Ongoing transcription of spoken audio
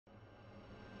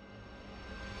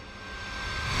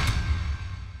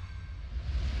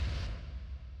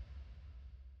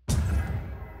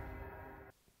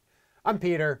I'm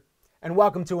Peter, and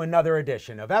welcome to another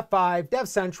edition of F5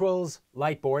 DevCentral's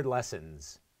Lightboard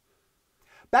Lessons.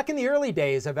 Back in the early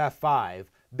days of F5,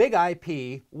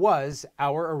 BIGIP was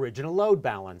our original load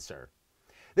balancer.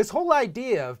 This whole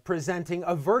idea of presenting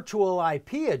a virtual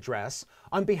IP address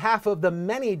on behalf of the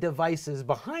many devices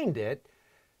behind it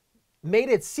made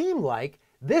it seem like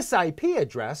this IP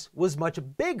address was much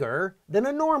bigger than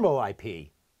a normal IP.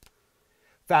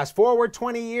 Fast forward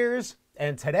 20 years,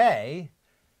 and today,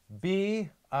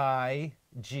 BIGIP,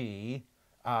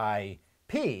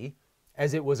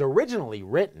 as it was originally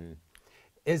written,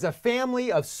 is a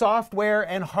family of software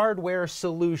and hardware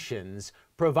solutions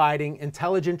providing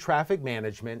intelligent traffic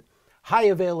management, high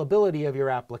availability of your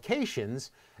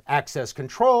applications, access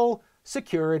control,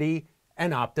 security,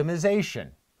 and optimization.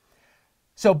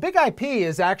 So BIGIP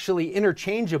is actually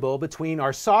interchangeable between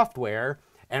our software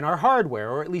and our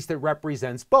hardware, or at least it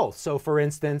represents both. So for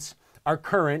instance, our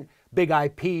current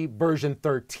BIGIP version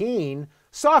 13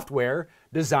 software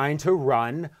designed to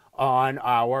run on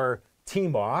our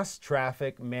TMOS,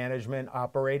 Traffic Management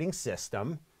Operating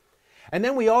System. And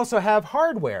then we also have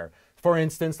hardware, for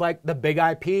instance, like the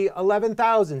BIGIP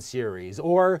 11000 series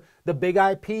or the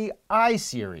BIGIP I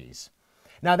series.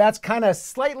 Now that's kind of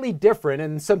slightly different,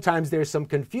 and sometimes there's some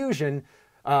confusion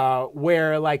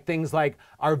where like things like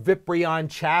our Viprion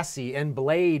chassis and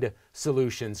blade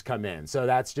solutions come in. So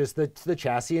that's just the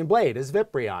chassis and blade is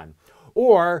Viprion.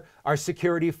 Or our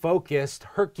security-focused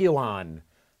Herculon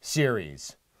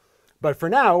series. But for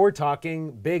now, we're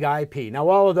talking BIGIP. Now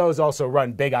all of those also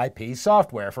run BIGIP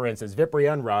software. For instance,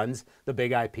 Viprion runs the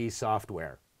BIGIP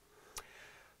software.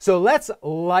 So let's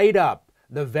light up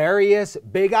the various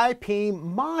BIGIP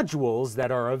modules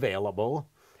that are available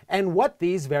and what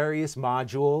these various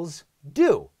modules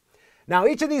do. Now,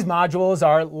 each of these modules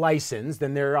are licensed,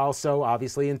 and they're also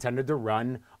obviously intended to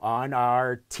run on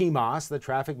our TMOS, the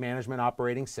Traffic Management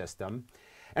Operating System.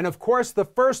 And of course, the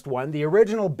first one, the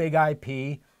original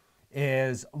BIGIP,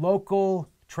 is Local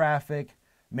Traffic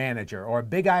Manager, or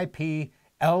BIGIP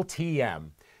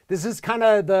LTM. This is kind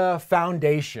of the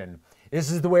foundation.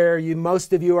 This is where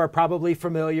most of you are probably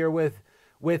familiar with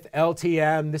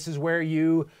LTM. This is where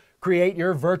you create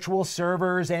your virtual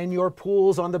servers and your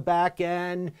pools on the back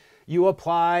end. You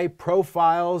apply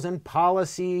profiles and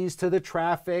policies to the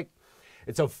traffic.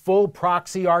 It's a full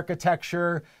proxy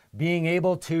architecture, being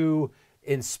able to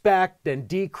inspect and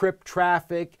decrypt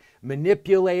traffic,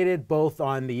 manipulate it both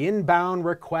on the inbound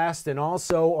request and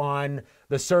also on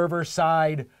the server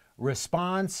side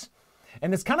response.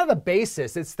 And it's kind of the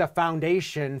basis, it's the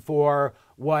foundation for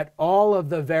what all of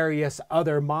the various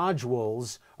other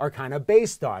modules are kind of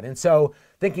based on. And so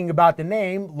thinking about the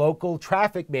name, Local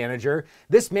Traffic Manager,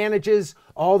 this manages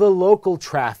all the local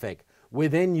traffic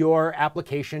within your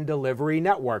application delivery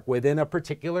network, within a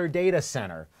particular data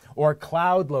center or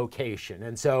cloud location.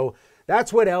 And so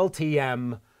that's what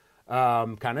LTM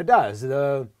kind of does,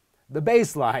 the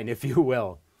baseline, if you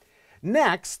will.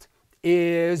 Next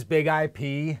is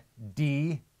BIGIP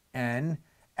DNS,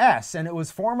 and it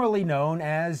was formerly known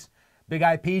as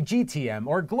BIGIP GTM,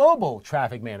 or Global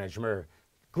Traffic Manager.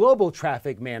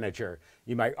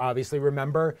 You might obviously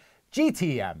remember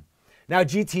GTM. Now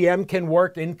GTM can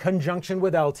work in conjunction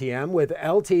with LTM. With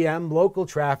LTM, local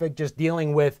traffic, just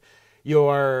dealing with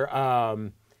your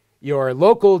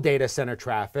local data center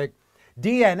traffic.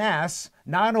 DNS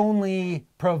not only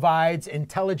provides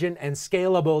intelligent and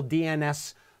scalable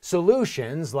DNS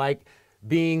solutions, like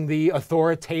being the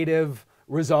authoritative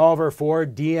resolver for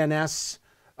DNS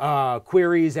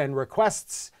queries and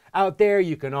requests out there.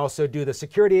 You can also do the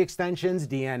security extensions,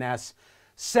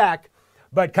 DNSSEC,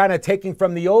 but kind of taking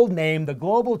from the old name, the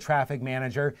Global Traffic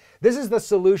Manager, this is the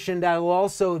solution that will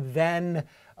also then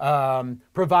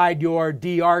provide your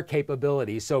DR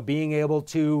capabilities. So being able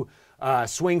to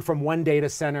swing from one data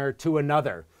center to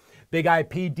another.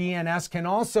 BIGIP DNS can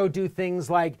also do things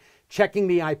like checking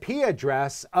the IP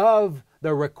address of the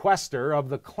requester, of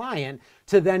the client,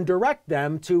 to then direct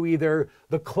them to either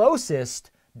the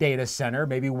closest data center,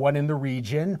 maybe one in the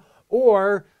region,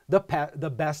 or the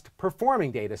best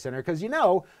performing data center, because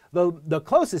the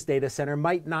closest data center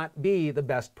might not be the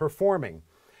best performing.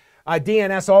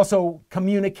 DNS also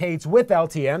communicates with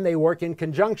LTM. They work in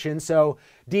conjunction, so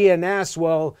DNS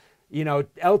will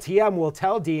LTM will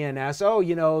tell DNS,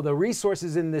 oh, the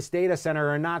resources in this data center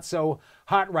are not so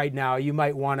hot right now. You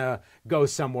might want to go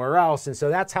somewhere else. And so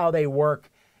that's how they work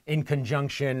in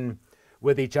conjunction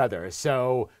with each other.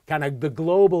 So kind of the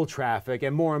global traffic,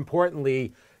 and more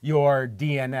importantly, your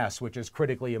DNS, which is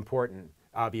critically important,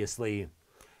 obviously,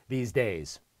 these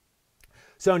days.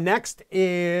 So next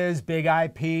is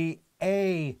BIGIP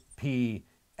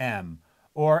APM,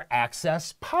 or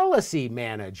Access Policy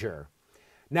Manager.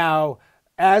 Now,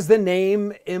 as the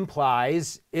name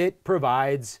implies, it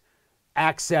provides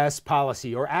access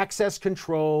policy or access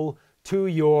control to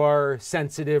your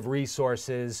sensitive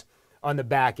resources on the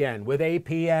back end. With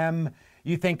APM,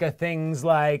 you think of things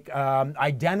like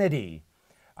identity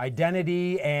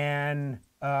and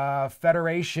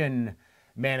federation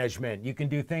management. You can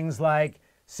do things like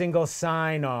single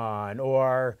sign-on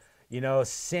or,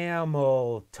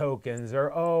 SAML tokens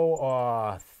or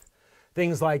OAuth,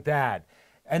 things like that.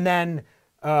 And then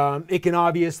it can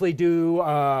obviously do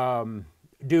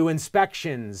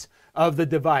inspections of the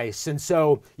device. And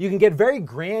so you can get very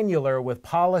granular with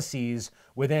policies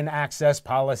within Access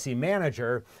Policy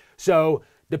Manager. So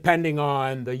depending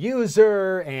on the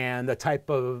user and the type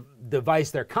of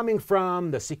device they're coming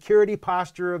from, the security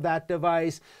posture of that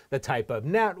device, the type of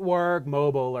network,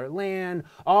 mobile or LAN,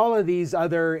 all of these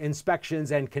other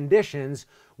inspections and conditions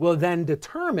will then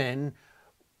determine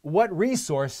what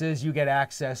resources you get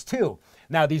access to.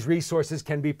 Now, these resources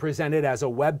can be presented as a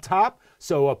web top,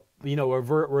 so a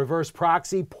reverse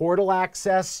proxy portal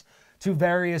access to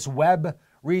various web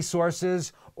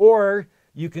resources, or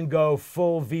you can go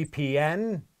full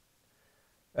VPN.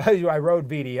 I wrote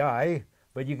VDI,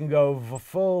 but you can go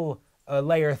full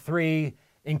layer 3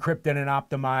 encrypted and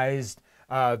optimized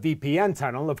VPN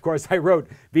tunnel. Of course, I wrote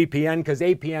VPN because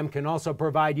APM can also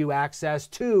provide you access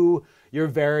to your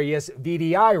various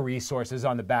VDI resources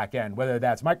on the back end, whether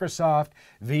that's Microsoft,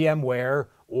 VMware,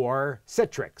 or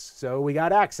Citrix. So we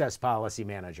got Access Policy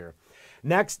Manager.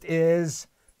 Next is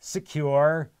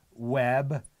Secure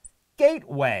Web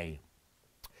Gateway.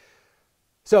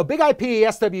 So BIGIP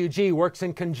SWG works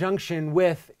in conjunction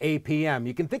with APM.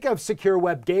 You can think of Secure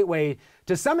Web Gateway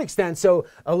to some extent. So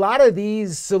a lot of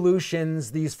these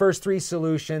solutions, these first three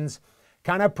solutions,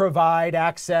 kind of provide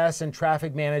access and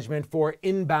traffic management for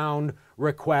inbound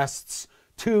requests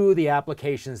to the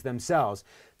applications themselves.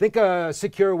 Think of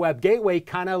Secure Web Gateway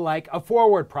kind of like a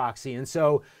forward proxy. And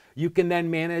so you can then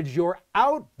manage your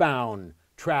outbound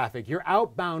traffic, your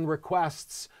outbound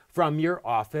requests from your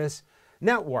Office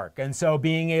network. And so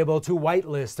being able to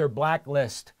whitelist or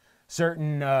blacklist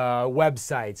certain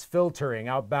websites, filtering,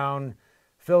 outbound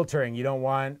filtering. You don't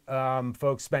want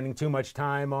folks spending too much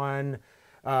time on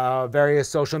various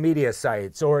social media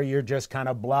sites, or you're just kind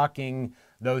of blocking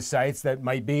those sites that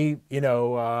might be, you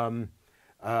don't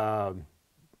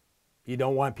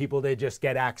want people to just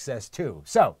get access to.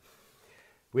 So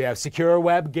we have Secure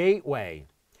Web Gateway.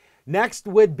 Next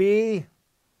would be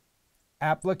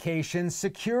Application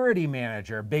Security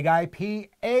Manager, BIGIP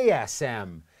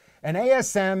ASM. And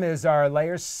ASM is our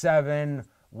Layer 7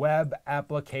 web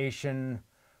application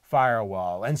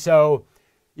firewall. And so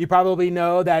you probably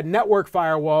know that network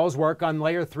firewalls work on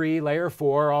Layer 3, Layer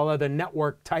 4, all of the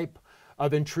network type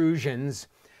of intrusions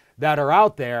that are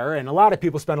out there. And a lot of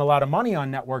people spend a lot of money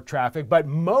on network traffic, but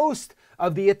most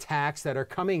of the attacks that are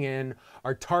coming in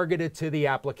are targeted to the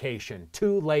application,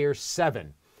 to Layer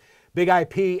 7.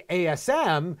 BIGIP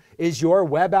ASM is your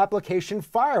web application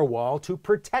firewall to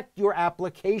protect your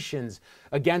applications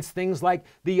against things like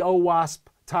the OWASP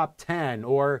Top 10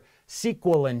 or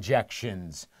SQL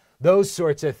injections, those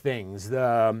sorts of things,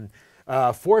 the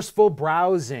forceful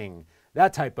browsing,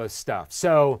 that type of stuff.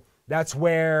 So that's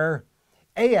where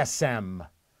ASM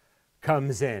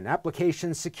comes in,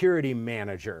 Application Security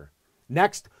Manager.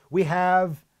 Next, we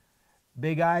have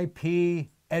BIGIP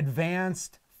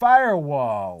Advanced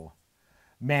Firewall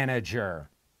Manager.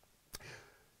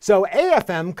 So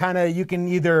AFM you can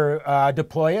either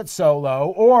deploy it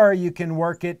solo, or you can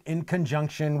work it in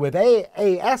conjunction with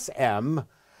ASM.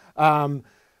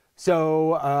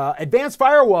 Advanced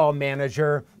Firewall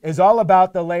Manager is all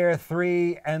about the Layer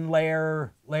 3 and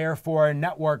Layer 4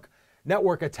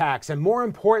 network attacks, and more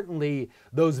importantly,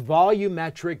 those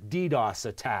volumetric DDoS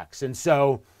attacks. And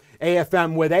so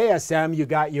AFM with ASM, you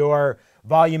got your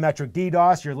volumetric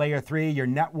DDoS, your Layer 3, your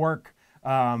network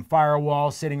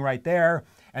firewall sitting right there.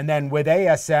 And then with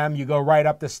ASM, you go right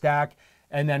up the stack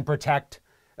and then protect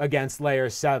against Layer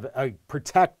 7,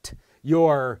 protect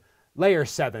your Layer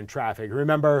 7 traffic.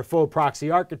 Remember, full proxy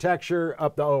architecture,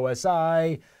 up the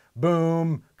OSI,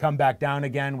 boom, come back down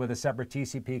again with a separate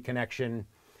TCP connection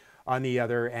on the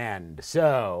other end.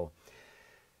 So,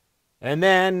 and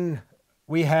then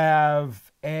we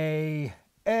have AM,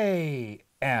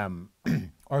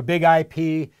 or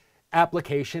BIGIP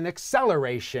Application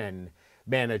Acceleration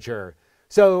Manager.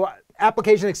 So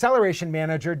Application Acceleration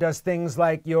Manager does things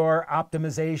like your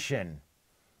optimization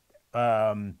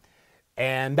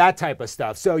and that type of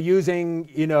stuff. So using,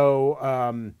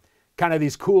 kind of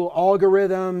these cool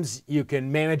algorithms, you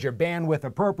can manage your bandwidth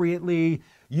appropriately,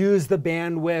 use the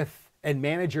bandwidth and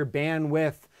manage your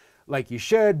bandwidth like you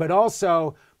should, but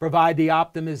also provide the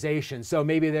optimization. So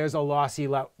maybe there's a lossy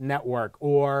network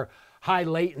or high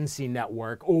latency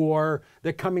network, or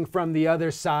they're coming from the other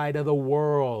side of the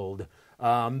world,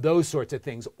 those sorts of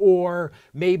things. Or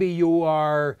maybe you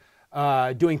are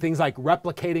doing things like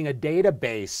replicating a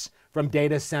database from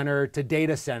data center to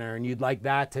data center, and you'd like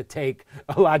that to take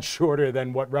a lot shorter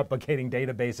than what replicating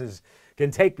databases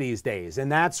can take these days. And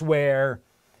that's where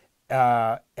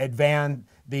the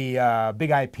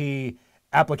BIGIP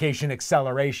Application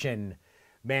Acceleration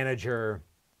Manager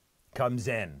comes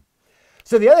in.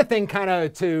 So the other thing, kind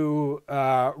of to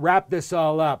wrap this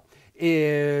all up,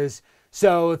 is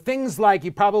so things like,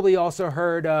 you probably also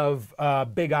heard of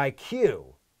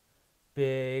BigIQ.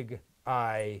 BigIQ.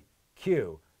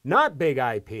 Not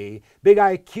BigIP.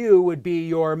 BigIQ would be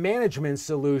your management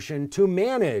solution to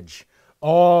manage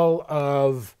all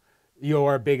of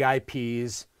your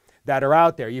BigIPs that are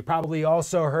out there. You probably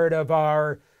also heard of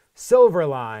our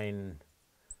Silverline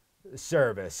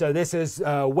service. So this is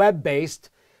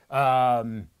web-based,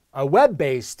 a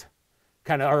web-based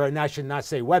kind of, or I should not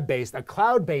say web-based, a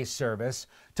cloud-based service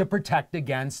to protect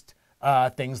against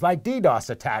things like DDoS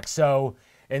attacks. So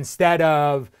instead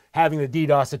of having the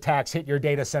DDoS attacks hit your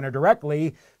data center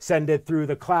directly, send it through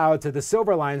the cloud to the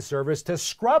Silverline service to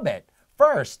scrub it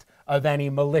first of any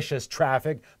malicious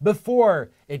traffic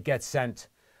before it gets sent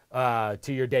to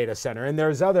your data center. And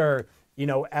there's other,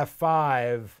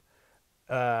 F5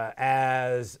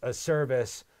 as a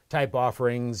service type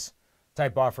offerings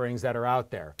that are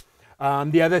out there.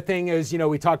 The other thing is,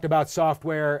 we talked about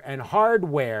software and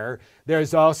hardware.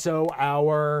 There's also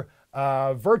our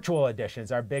virtual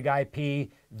editions, our BigIP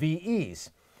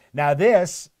VEs. Now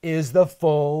this is the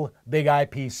full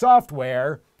BigIP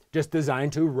software, just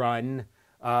designed to run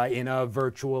in a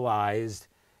virtualized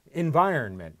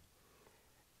environment.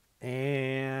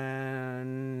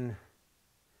 And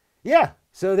yeah,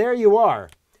 so there you are.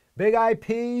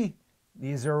 BigIP,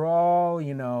 these are all,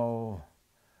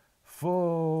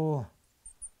 full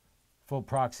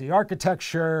proxy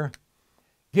architecture,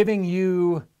 giving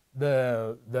you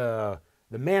the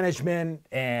management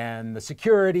and the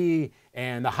security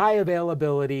and the high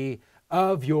availability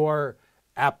of your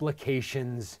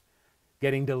applications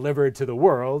getting delivered to the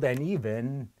world, and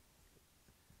even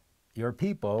your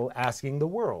people asking the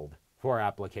world for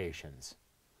applications.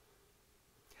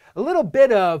 A little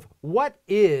bit of what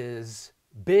is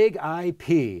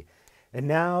BigIP. And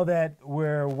now that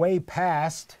we're way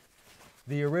past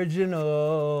the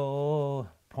original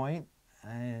point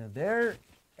there,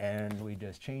 and we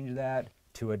just change that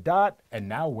to a dot, and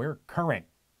now we're current.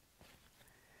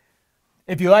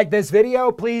 If you like this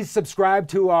video, please subscribe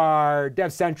to our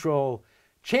DevCentral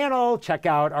channel. Check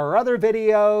out our other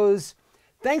videos.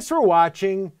 Thanks for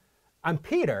watching. I'm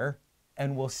Peter,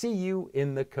 and we'll see you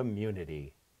in the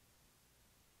community.